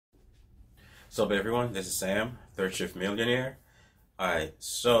So, everyone, this is Sam, Third Shift Millionaire. Alright,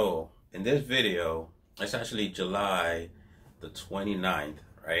 so in this video, it's actually July the 29th,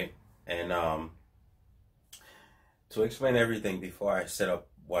 right? And to explain everything before I set up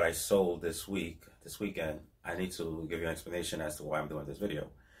what I sold this weekend, I need to give you an explanation as to why I'm doing this video.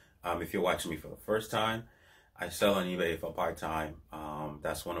 If you're watching me for the first time, I sell on eBay for part-time.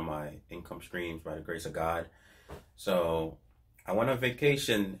 That's one of my income streams by the grace of God. So I went on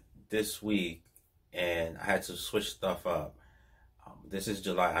vacation this week and I had to switch stuff up. This is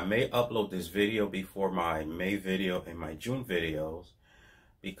July. I may upload this video before my May video and my June videos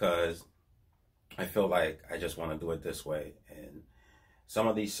because I feel like I just want to do it this way. And some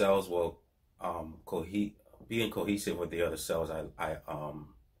of these sales will be cohesive with the other sales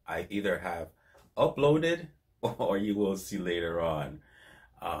I either have uploaded or you will see later on.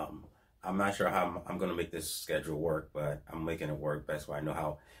 I'm not sure how I'm going to make this schedule work, but I'm making it work best way I know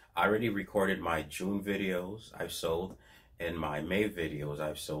how. I already recorded my June videos I've sold, and my May videos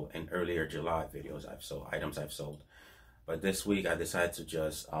I've sold, and earlier July videos I've sold, items I've sold. But this week I decided to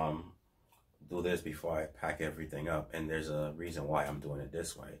just do this before I pack everything up, and there's a reason why I'm doing it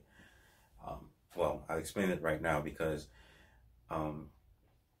this way. Well, I'll explain it right now because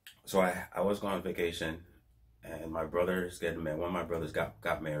so I was going on vacation, and my brother's getting married. One of my brothers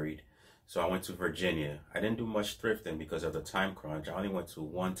got married. So I went to Virginia. I didn't do much thrifting because of the time crunch. I only went to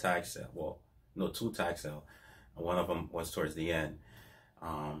one tag sale. Well, no, two tag sale. One of them was towards the end.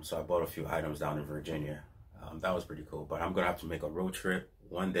 So I bought a few items down in Virginia. That was pretty cool. But I'm going to have to make a road trip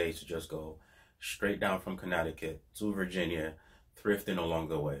one day to just go straight down from Connecticut to Virginia, thrifting along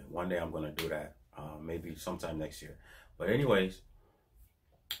the way. One day I'm going to do that. Maybe sometime next year. But anyways,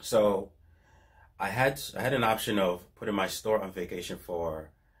 so I had an option of putting my store on vacation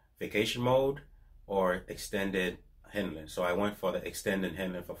for vacation mode or extended handling. So I went for the extended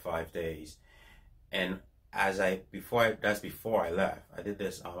handling for 5 days. And before I left. I did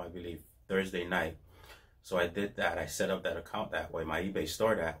this I believe Thursday night. So I did that. I set up that account that way, my eBay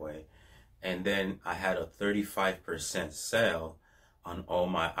store that way. And then I had a 35% sale on all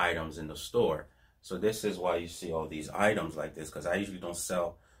my items in the store. So this is why you see all these items like this, because I usually don't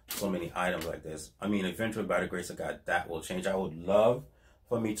sell so many items like this. I mean, eventually, by the grace of God, that will change. I would love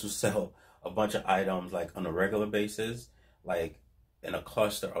for me to sell a bunch of items like on a regular basis, like in a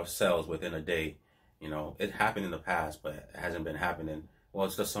cluster of sales within a day. You know, it happened in the past, but it hasn't been happening. Well,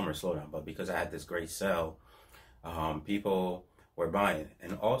 it's the summer slowdown, but because I had this great sale, people were buying.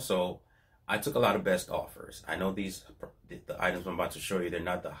 And also, I took a lot of best offers. I know the items I'm about to show you, they're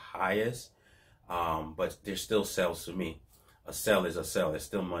not the highest, but they're still sales to me. A sale is a sale. There's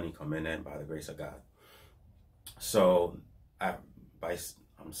still money coming in by the grace of God. So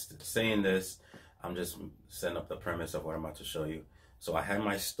I'm saying this, I'm just setting up the premise of what I'm about to show you. So I had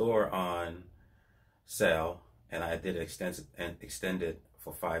my store on sale, and I did extended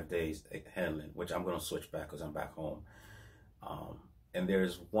for 5 days handling, which I'm going to switch back because I'm back home. And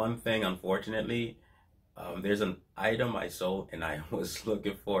there's one thing, unfortunately, there's an item I sold and I was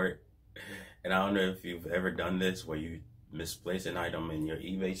looking for it. And I don't know if you've ever done this where you misplace an item in your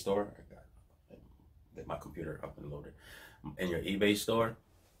eBay store. Get my computer up and loaded. In your eBay store,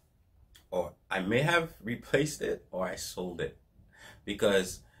 or I may have replaced it or I sold it,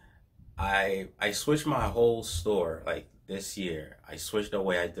 because I switched my whole store. Like this year, I switched the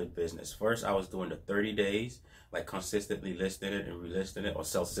way I did business. First, I was doing the 30 days, like consistently listing it and relisting it or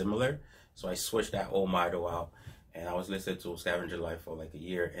sell similar. So I switched that old model out, and I was listed to Scavenger Life for like a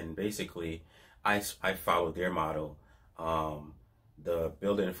year. And basically, I followed their model, the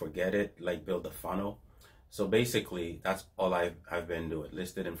build it and forget it, like build the funnel. So basically, that's all I've been doing,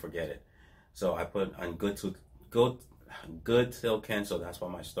 list it and forget it. So I put on good till cancel. That's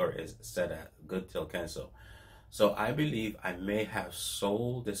what my store is set at, good till cancel. So I believe I may have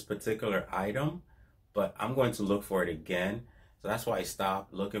sold this particular item, but I'm going to look for it again. So that's why I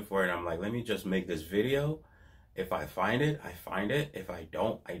stopped looking for it. I'm like, let me just make this video. If I find it, I find it. If I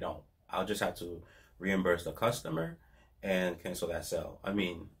don't, I don't. I'll just have to reimburse the customer and cancel that sale. I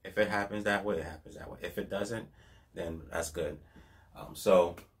mean, if it happens that way, it happens that way. If it doesn't, then that's good.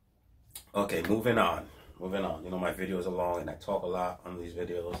 Okay, moving on. You know, my videos are long and I talk a lot on these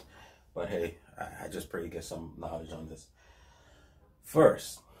videos, but hey, I just pray you get some knowledge on this.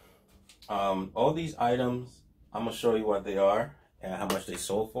 First, all these items, I'm gonna show you what they are and how much they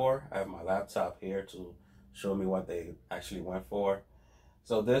sold for. I have my laptop here to show me what they actually went for.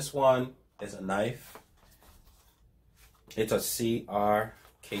 So this one is a knife. It's a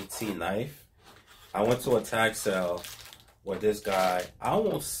CRKT knife. I went to a tag sale where this guy, I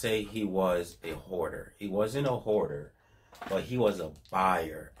won't say he was a hoarder. He wasn't a hoarder, but he was a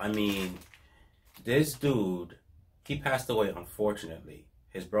buyer. I mean, This dude, he passed away unfortunately.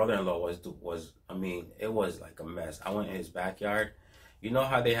 His brother-in-law was I mean, it was like a mess. I went in his backyard. You know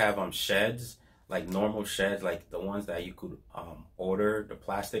how they have sheds, like normal sheds, like the ones that you could order, the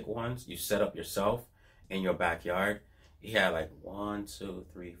plastic ones you set up yourself in your backyard. He had like one, two,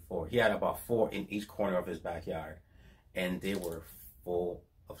 three, four. He had about four in each corner of his backyard, and they were full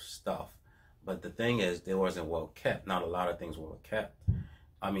of stuff. But the thing is, they wasn't well kept. Not a lot of things were well kept.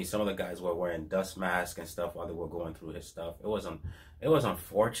 I mean, some of the guys were wearing dust masks and stuff while they were going through his stuff. It was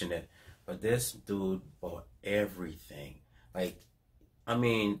unfortunate, but this dude bought everything. Like, I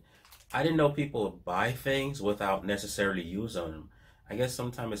mean, I didn't know people would buy things without necessarily using them. I guess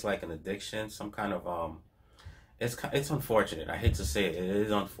sometimes it's like an addiction, some kind of It's unfortunate. I hate to say it. It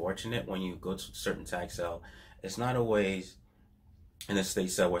is unfortunate when you go to a certain tax sale. It's not always an estate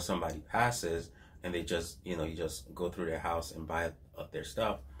sale where somebody passes and they just, you just go through their house and buy up their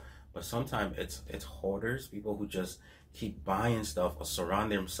stuff. But sometimes it's hoarders, people who just keep buying stuff or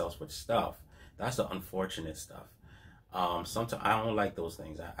surround themselves with stuff. That's the unfortunate stuff. Sometimes I don't like those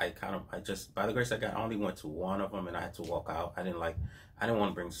things. I just, by the grace of God, I only went to one of them and I had to walk out. I didn't want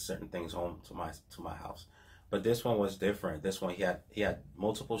to bring certain things home to my house. But this one was different. This one, he had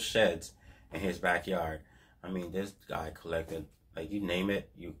multiple sheds in his backyard. I mean, this guy collected, like, you name it,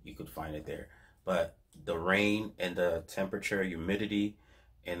 you could find it there. But the rain and the temperature, humidity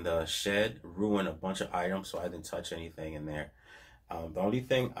in the shed ruined a bunch of items, so I didn't touch anything in there. The only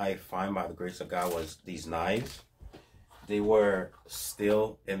thing I find by the grace of God was these knives. They were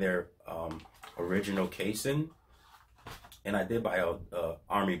still in their original casing. And I did buy a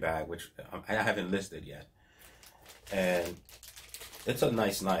army bag, which I haven't listed yet. And it's a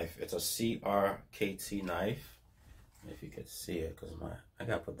nice knife. It's a CRKT knife. If you could see it, because I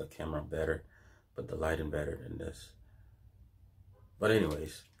gotta put the camera better, put the lighting better than this. But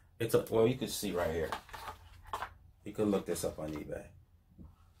anyways, well, you can see right here. You can look this up on eBay.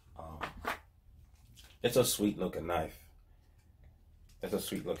 It's a sweet looking knife. It's a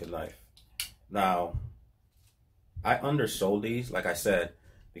sweet looking knife. Now, I undersold these, like I said,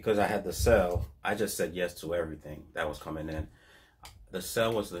 because I had the sale. I just said yes to everything that was coming in. The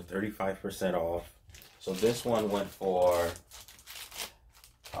sale was the 35% off. So this one went for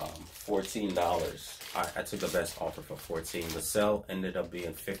 $14. I took the best offer for $14. The sale ended up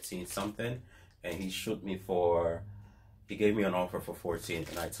being 15 something, and he gave me an offer for 14,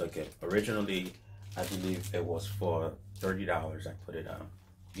 and I took it. Originally, I believe it was for $30. I put it on.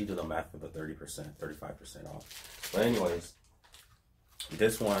 You do the math for the 30%, 35% off. But anyways,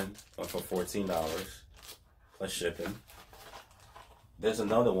 this one went for $14 plus shipping. There's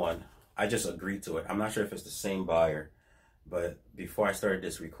another one. I just agreed to it. I'm not sure if it's the same buyer, but before I started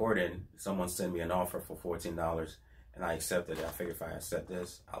this recording, someone sent me an offer for $14 and I accepted it. I figured if I accept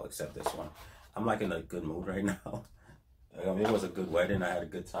this, I'll accept this one. I'm like in a good mood right now. I mean, it was a good wedding. I had a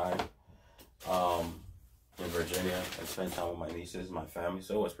good time in Virginia. I spent time with my nieces, my family,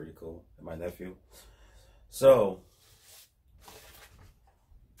 so it was pretty cool, and my nephew. So,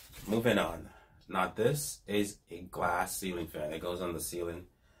 moving on. Now, this is a glass ceiling fan. It goes on the ceiling.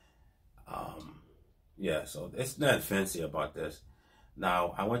 Yeah, so it's not fancy about this.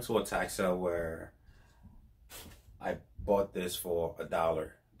 Now, I went to a tax sale where I bought this for $1.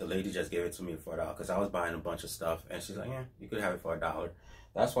 The lady just gave it to me for $1 because I was buying a bunch of stuff, and she's like, "Yeah, you could have it for $1."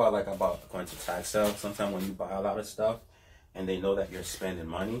 That's why I like about going to tax sales. Sometimes when you buy a lot of stuff, and they know that you're spending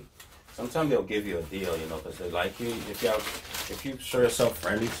money, sometimes they'll give you a deal, because they like you. If you show yourself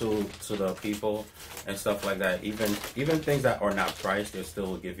friendly to the people and stuff like that, even things that are not priced, they still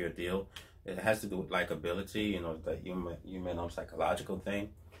will give you a deal. It has to do with likability, the human psychological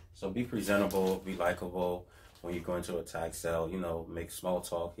thing. So be presentable, be likable when you go into a tax sale. Make small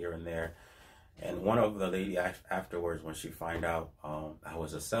talk here and there. And one of the lady afterwards, when she find out I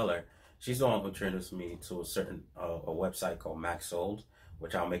was a seller, she's the one who introduced me to a website called Max Sold,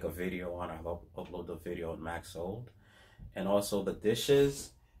 which I'll make a video on. I'll upload the video on Max Sold. And also the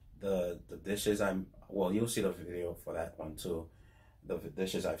dishes, the dishes you'll see the video for that one too. The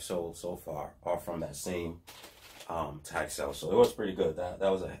dishes I've sold so far are from that same tax sale. So it was pretty good. That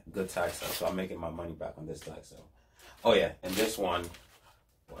was a good tax sale. So I'm making my money back on this tax sale. Oh yeah, and this one,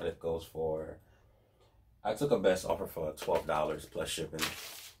 what it goes for, I took a best offer for $12 plus shipping.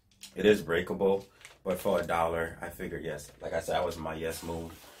 It is breakable, but for $1, I figured yes. Like I said, I was in my yes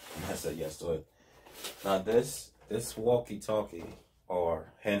move, and I said yes to it. Now this walkie-talkie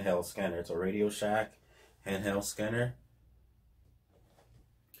or handheld scanner, it's a Radio Shack handheld scanner.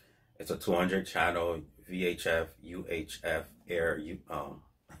 It's a 200 channel VHF, UHF air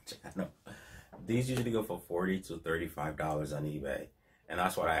channel. These usually go for $40 to $35 on eBay, and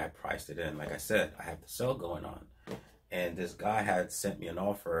that's what I had priced it in. Like I said, I had the sale going on, and this guy had sent me an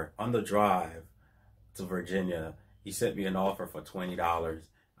offer on the drive to Virginia. He sent me an offer for $20.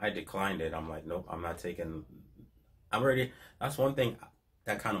 I declined it. I'm like, nope, I'm not taking. I'm already. That's one thing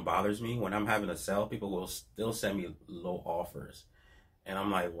that kind of bothers me when I'm having a sale. People will still send me low offers, and I'm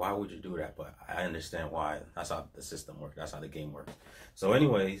like, why would you do that? But I understand why. That's how the system works. That's how the game works. So,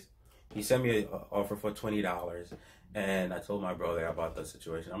 anyways, he sent me an offer for $20, and I told my brother about the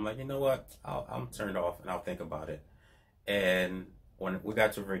situation. I'm like, you know what? I'm turned off, and I'll think about it. And when we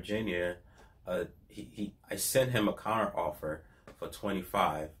got to Virginia, I sent him a counter offer for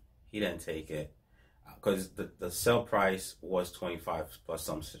 25. He didn't take it because the sale price was 25 plus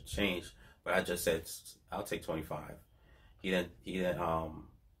some change. But I just said I'll take 25. He didn't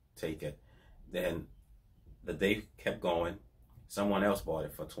take it. Then the day kept going. Someone else bought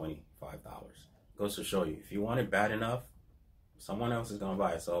it for $25. Goes to show you, if you want it bad enough, someone else is gonna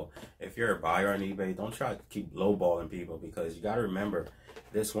buy it. So if you're a buyer on eBay, don't try to keep lowballing people, because you gotta remember,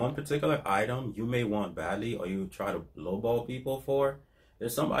 this one particular item you may want badly, or you try to lowball people for.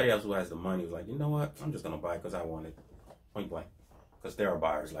 There's somebody else who has the money who's like, you know what, I'm just gonna buy it because I want it, point blank. Because there are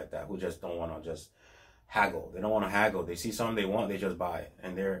buyers like that who just don't want to just haggle. They don't want to haggle. They see something they want, they just buy it.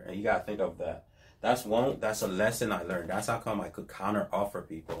 And you gotta think of that. That's a lesson I learned. That's how come I could counter offer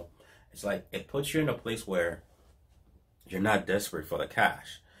people. It's like, it puts you in a place where you're not desperate for the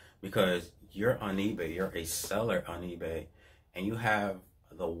cash, because you're on eBay, you're a seller on eBay, and you have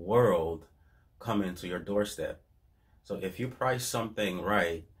the world coming to your doorstep. So if you price something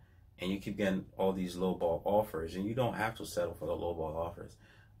right and you keep getting all these lowball offers, and you don't have to settle for the lowball offers.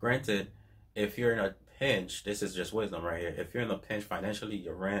 Granted, if you're in a pinch, this is just wisdom right here. If you're in a pinch financially,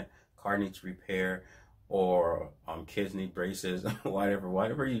 your rent, car needs repair, or kids need braces,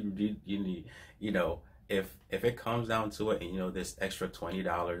 whatever you need, you know, if it comes down to it, and you know this extra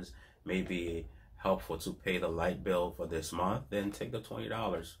 $20 may be helpful to pay the light bill for this month, then take the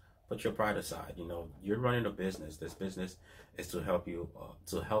 $20. Put your pride aside. You know, you're running a business. This business is to help you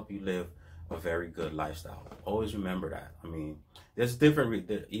live a very good lifestyle. Always remember that. I mean, there's different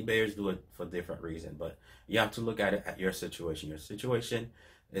eBayers do it for different reasons, but you have to look at it at your situation. Your situation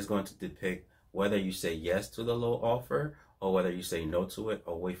is going to depict whether you say yes to the low offer, or whether you say no to it,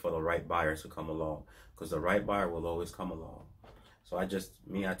 or wait for the right buyer to come along, because the right buyer will always come along. So I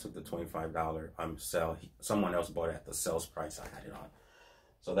took the $25 sell. Someone else bought it at the sales price I had it on.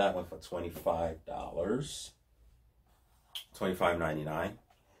 So that went for $25, $25.99.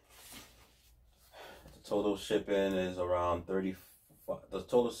 The total shipping is around 30. The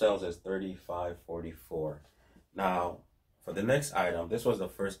total sales is $35.44. Now, for the next item, this was the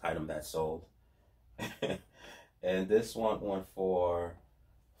first item that sold, and this one went for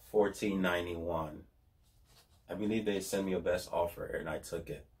 $14.91. I believe they sent me a best offer, and I took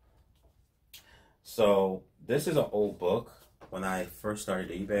it. So this is an old book. When I first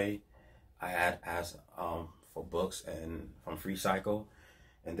started eBay, I had asked for books and from Free Cycle,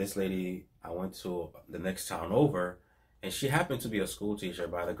 and this lady, I went to the next town over, and she happened to be a school teacher.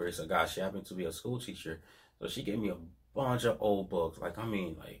 By the grace of God, she happened to be a school teacher, so she gave me a bunch of old books. Like, I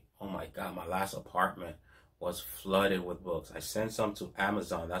mean, like, oh my God, my last apartment was flooded with books. I sent some to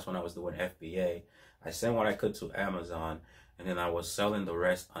Amazon. That's when I was doing FBA. I sent what I could to Amazon, and then I was selling the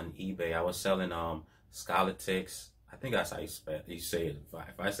rest on eBay. I was selling Scholatics. I think that's how you say it.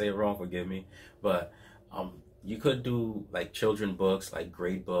 If I say it wrong, forgive me. But you could do like children books, like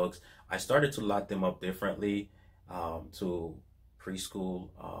grade books. I started to lock them up differently to preschool,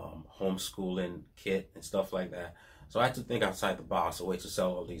 homeschooling kit and stuff like that. So I had to think outside the box, a way to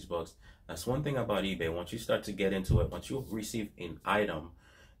sell all these books. That's one thing about eBay. Once you start to get into it, once you receive an item,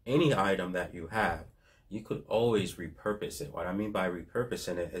 any item that you have, you could always repurpose it. What I mean by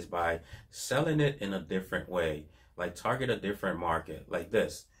repurposing it is by selling it in a different way, like target a different market, like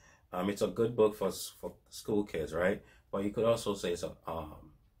this. It's a good book for school kids, right? But you could also say it's a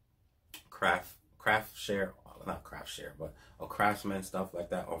craft share, not craft share, but a craftsman, stuff like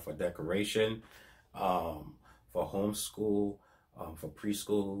that, or for decoration, for homeschool, for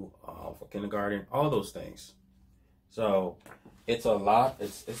preschool, for kindergarten, all those things. So it's a lot.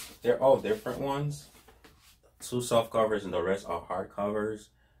 They're all different ones. 2 soft covers and the rest are hard covers.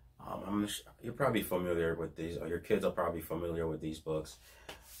 You're probably familiar with these, or your kids are probably familiar with these books.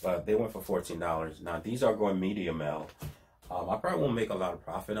 But they went for $14. Now these are going media mail. I probably won't make a lot of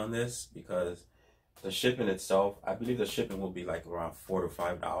profit on this because the shipping itself, I believe the shipping will be like around $4 to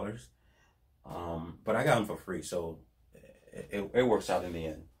 $5. But I got them for free, so it works out in the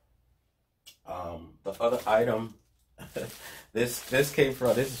end. The other item, this is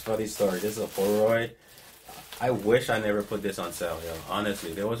funny story. This is a Polaroid. I wish I never put this on sale, yo.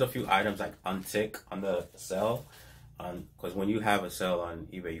 Honestly, there was a few items like untick on the sale, because when you have a sale on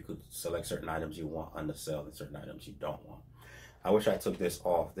eBay, you could select certain items you want on the sale and certain items you don't want. I wish I took this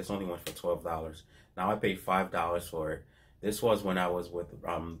off. This only went for $12. Now I paid $5 for it. This was when I was with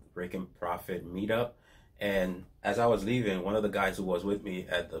Breaking Profit meetup, and as I was leaving, one of the guys who was with me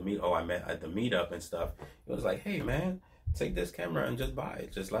at the I met at the meetup and stuff. He was like, "Hey man, take this camera and just buy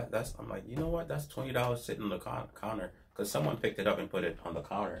it." Just like that's, I'm like, you know what? That's $20 sitting on the counter because someone picked it up and put it on the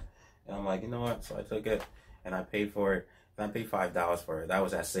counter, and I'm like, you know what? So I took it and I paid for it. And I paid $5 for it. That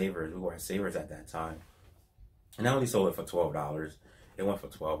was at Savers. We were at Savers at that time, and I only sold it for $12. It went for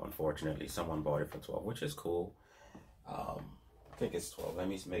 12. Unfortunately, someone bought it for 12, which is cool. I think it's 12. Let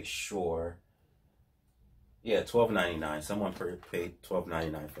me make sure. Yeah, $12.99. Someone paid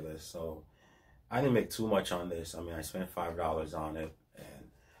 $12.99 for this. So I didn't make too much on this. I mean, I spent $5 on it,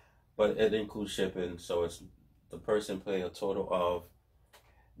 but it includes shipping. So it's the person paid a total of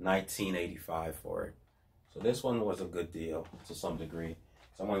 $19.85 for it. So this one was a good deal to some degree.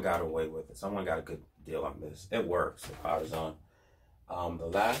 Someone got away with it. Someone got a good deal on this. It works. The powder's on.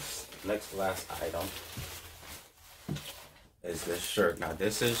 The next to last item is this shirt. Now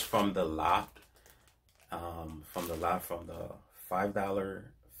this is from the lot. From the $5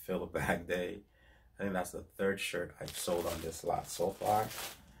 fill a bag day. I think that's the third shirt I've sold on this lot so far.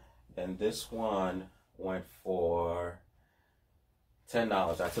 And this one went for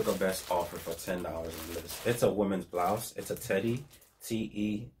 $10. I took a best offer for $10 on this. It's a women's blouse. It's a Teddy,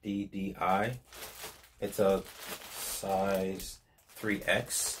 Teddi. It's a size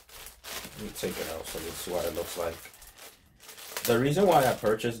 3X. Let me take it out so you see what it looks like. The reason why I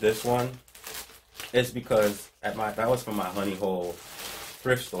purchased this one is because that was from my Honey Hole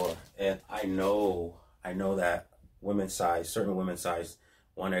thrift store, and I know that certain women's size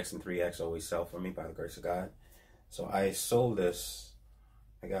 1X and 3X always sell for me by the grace of God. So I sold this.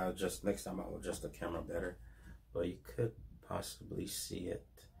 I gotta adjust, next time I'll adjust the camera better, but you could possibly see it.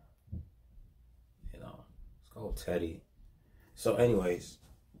 You know, it's called Teddy. So anyways,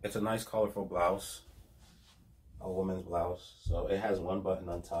 it's a nice colorful blouse, a woman's blouse. So it has one button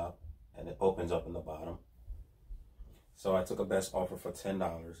on top and it opens up in the bottom. So I took a best offer for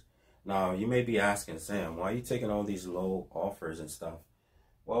 $10. Now you may be asking, Sam, why are you taking all these low offers and stuff?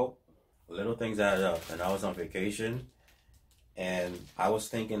 Well, little things added up, and I was on vacation, and I was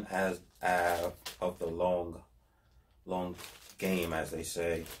thinking of the long game, as they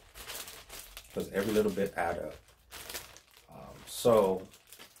say, because every little bit add up. So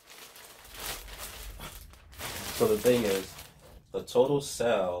the thing is, the total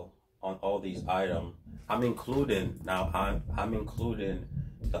sell on all these items, I'm including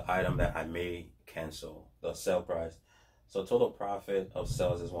the item that I may cancel, the sale price. So total profit of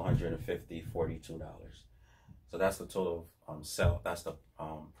sales is $142. So that's the total sell. That's the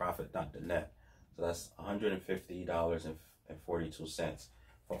profit, not the net. So that's $150.42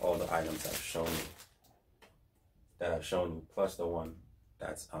 for all the items I've shown you. Plus the one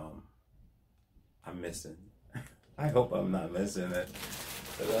that's I'm missing. I hope I'm not missing it.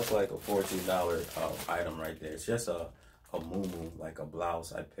 So that's like a $14 item right there. It's just a muumuu, like a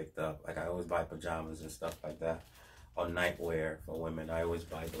blouse I picked up. Like I always buy pajamas and stuff like that, or nightwear for women. I always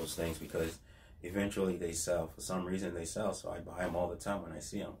buy those things because eventually they sell. For some reason they sell, so I buy them all the time when I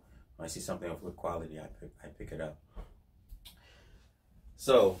see them. When I see something of good quality, I pick it up.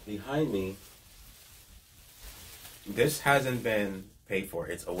 So behind me, this hasn't been paid for.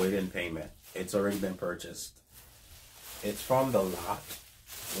 It's awaiting payment. It's already been purchased. It's from the lot.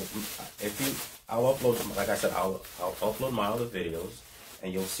 I'll upload, like I said, I'll upload my other videos,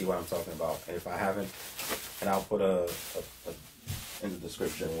 and you'll see what I'm talking about. And if I haven't, and I'll put a in the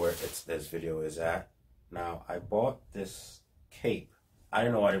description where this video is at. Now, I bought this cape. I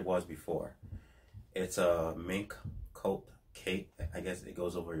didn't know what it was before. It's a mink coat cape. I guess it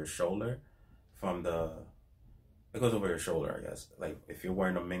goes over your shoulder. It goes over your shoulder, I guess. Like if you're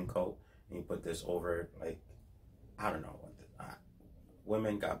wearing a mink coat and you put this over it, like, I don't know.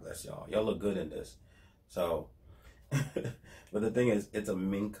 Women, God bless y'all. Y'all look good in this. So, but the thing is, it's a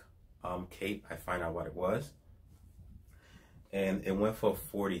mink cape. I find out what it was, and it went for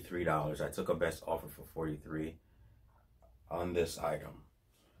 $43. I took a best offer for $43 on this item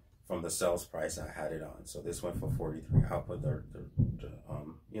from the sales price I had it on. So this went for $43. I'll put the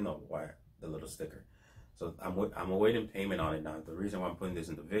you know why, the little sticker. So I'm awaiting payment on it now. The reason why I'm putting this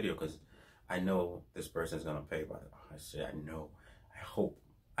in the video, because I know this person's gonna pay by it. I say I know.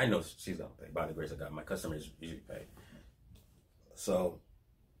 I know she's gonna pay by the grace of God. My customers usually pay. So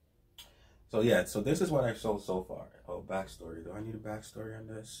yeah, so this is what I've sold so far. Oh, backstory. Do I need a backstory on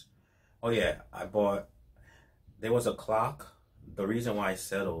this? Oh yeah, there was a clock. The reason why I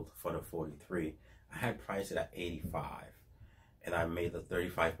settled for the 43, I had priced it at 85 and I made the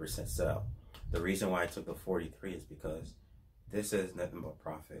 35% sell. The reason why I took the 43 is because this is nothing but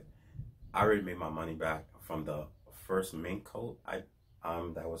profit. I already made my money back from the first mink coat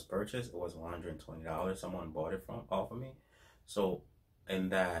that was purchased. It was $120. Someone bought it off of me. So in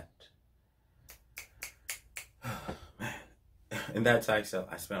that in that tag sale,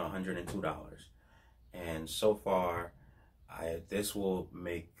 I spent $102. And so far, this will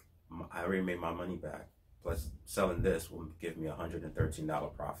make, I already made my money back. Plus selling this will give me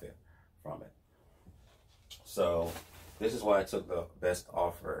 $113 profit from it. So this is why I took the best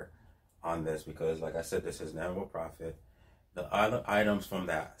offer on this, because like I said, this is never profit. The other items from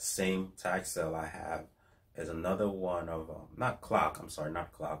that same tag sale I have is another one of, not clock,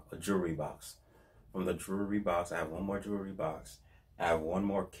 a jewelry box. From the jewelry box, I have one more jewelry box. I have one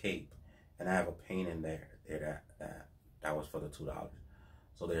more cape, and I have a painting there that was for the $2.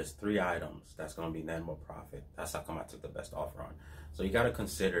 So there's 3 items that's going to be net more profit. That's how come I took the best offer on. So you got to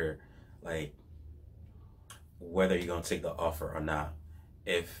consider, like, whether you're going to take the offer or not.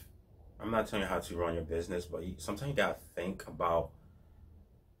 If I'm not telling you how to run your business, but sometimes you got to think about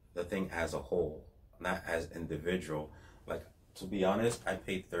the thing as a whole, not as individual. Like, to be honest, I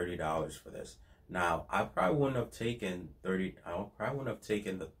paid $30 for this. Now, I probably wouldn't have taken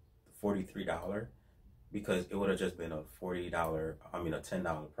the $43 because it would have just been a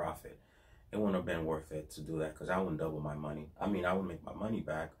 $10 profit. It wouldn't have been worth it to do that because I wouldn't double my money. I mean, I would make my money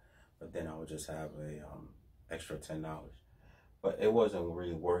back, but then I would just have a extra $10. But it wasn't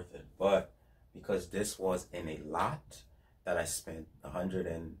really worth it. But because this was in a lot that I spent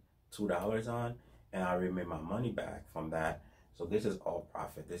 $102 on, and I already made my money back from that. So this is all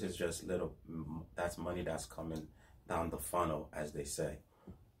profit. This is just that's money that's coming down the funnel, as they say.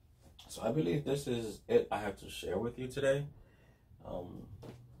 So I believe this is it I have to share with you today.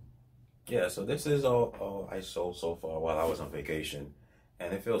 Yeah, so this is all I sold so far while I was on vacation.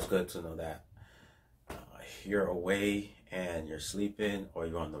 And it feels good to know that you're away and you're sleeping, or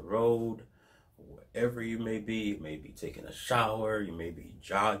you're on the road, wherever you may be taking a shower, you may be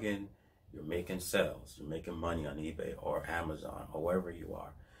jogging, you're making sales, you're making money on eBay or Amazon or wherever you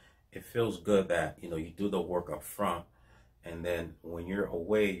are. It feels good that, you do the work up front, and then when you're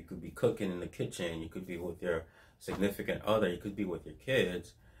away, you could be cooking in the kitchen, you could be with your significant other, you could be with your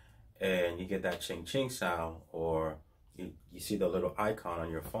kids, and you get that ching ching sound, or you see the little icon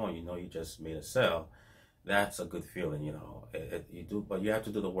on your phone, you just made a sale. That's a good feeling, but you have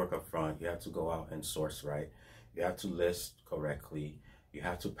to do the work up front. You have to go out and source right. You have to list correctly. You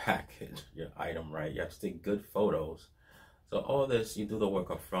have to package your item right. You have to take good photos. So all this, you do the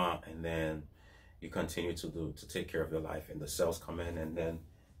work up front, and then you continue to take care of your life, and the sales come in, and then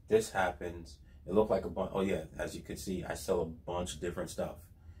this happens. It looked like a bunch. Oh yeah, as you can see, I sell a bunch of different stuff.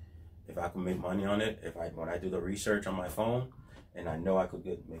 If I can make money on it, when I do the research on my phone, and I know I could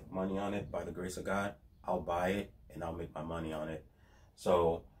make money on it by the grace of God, I'll buy it and I'll make my money on it.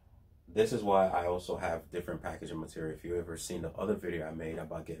 So this is why I also have different packaging material. If you ever seen the other video I made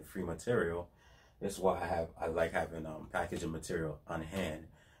about getting free material, this is why I like having packaging material on hand,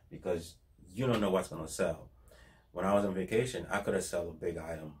 because you don't know what's gonna sell. When I was on vacation, I could have sold a big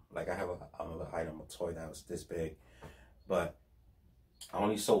item. Like I have another item, a toy that was this big, but I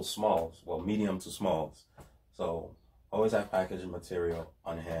only sold smalls, well, medium to smalls. So always have packaging material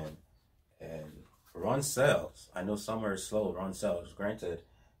on hand and run sales. I know summer is slow, run sales. Granted,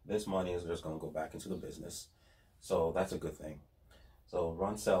 this money is just going to go back into the business. So that's a good thing. So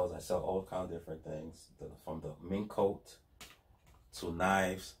run sales, I sell all kinds of different things. From the mink coat, to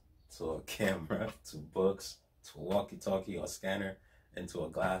knives, to a camera, to books, to a walkie-talkie or scanner, and to a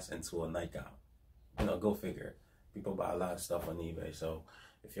glass, and to a nightgown. Go figure. People buy a lot of stuff on eBay. So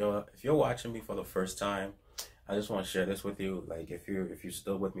if you're watching me for the first time, I just want to share this with you. Like if you're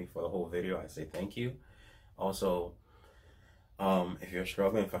still with me for the whole video, I say thank you. Also, if you're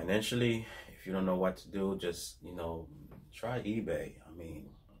struggling financially, if you don't know what to do, just try eBay. I mean,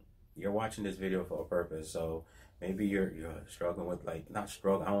 you're watching this video for a purpose, so maybe you're struggling with, not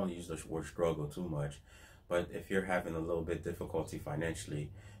struggle. I don't want to use the word struggle too much, but if you're having a little bit difficulty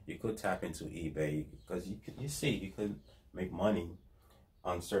financially, you could tap into eBay, because you could make money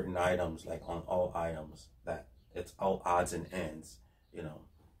on certain items, like on all items, that it's all odds and ends,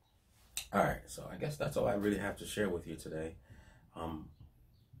 All right, so I guess that's all I really have to share with you today.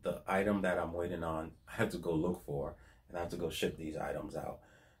 The item that I'm waiting on, I have to go look for, and I have to go ship these items out.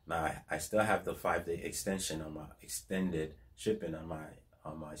 Now I still have the 5-day extension on my extended shipping on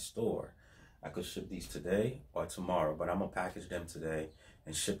my store. I could ship these today or tomorrow, but I'm gonna package them today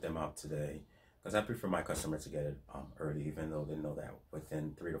and ship them out today. because I prefer my customer to get it early, even though they know that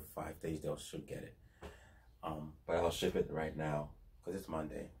within 3 to 5 days they should get it. But I'll ship it right now because it's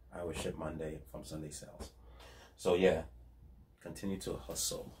Monday. I always ship Monday from Sunday sales. So yeah, continue to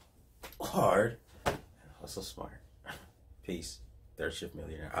hustle hard and hustle smart. Peace. Third Shift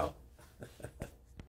Millionaire out.